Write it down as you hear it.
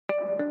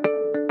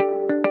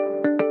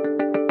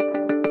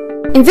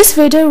In this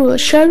video we will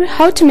show you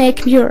how to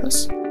make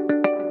murals.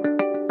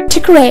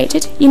 To create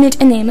it, you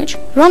need an image,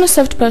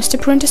 RonyaSoft Poster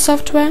Printer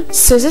software,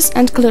 scissors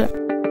and glue.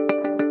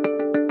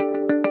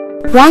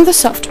 Run the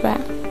software.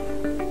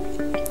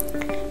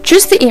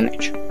 Choose the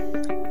image.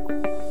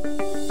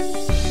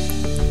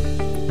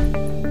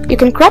 You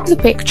can crop the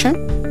picture.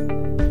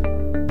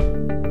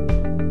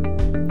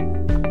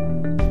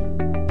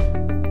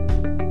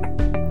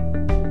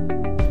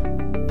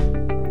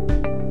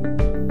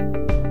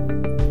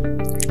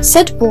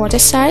 Set border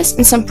size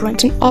and some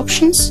printing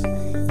options.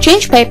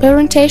 Change paper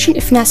orientation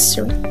if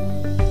necessary.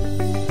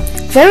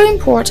 Very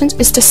important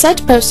is to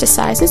set poster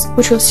sizes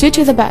which will suit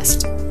you the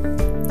best.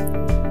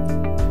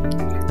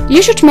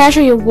 You should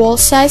measure your wall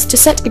size to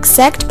set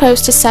exact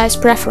poster size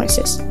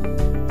preferences.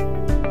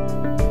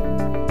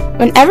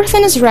 When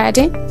everything is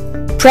ready,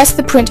 press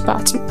the print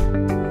button.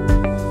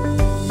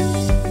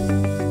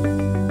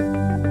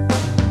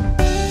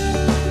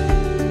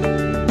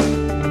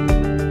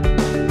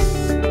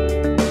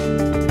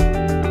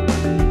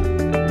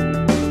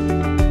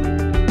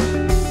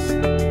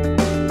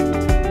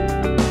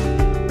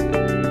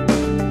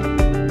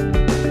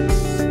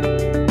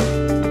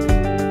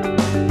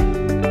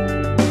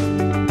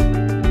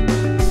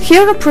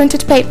 Here are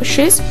printed paper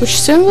sheets,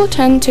 which soon will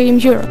turn into a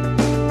mural.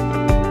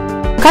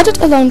 Cut it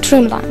along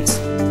trim lines.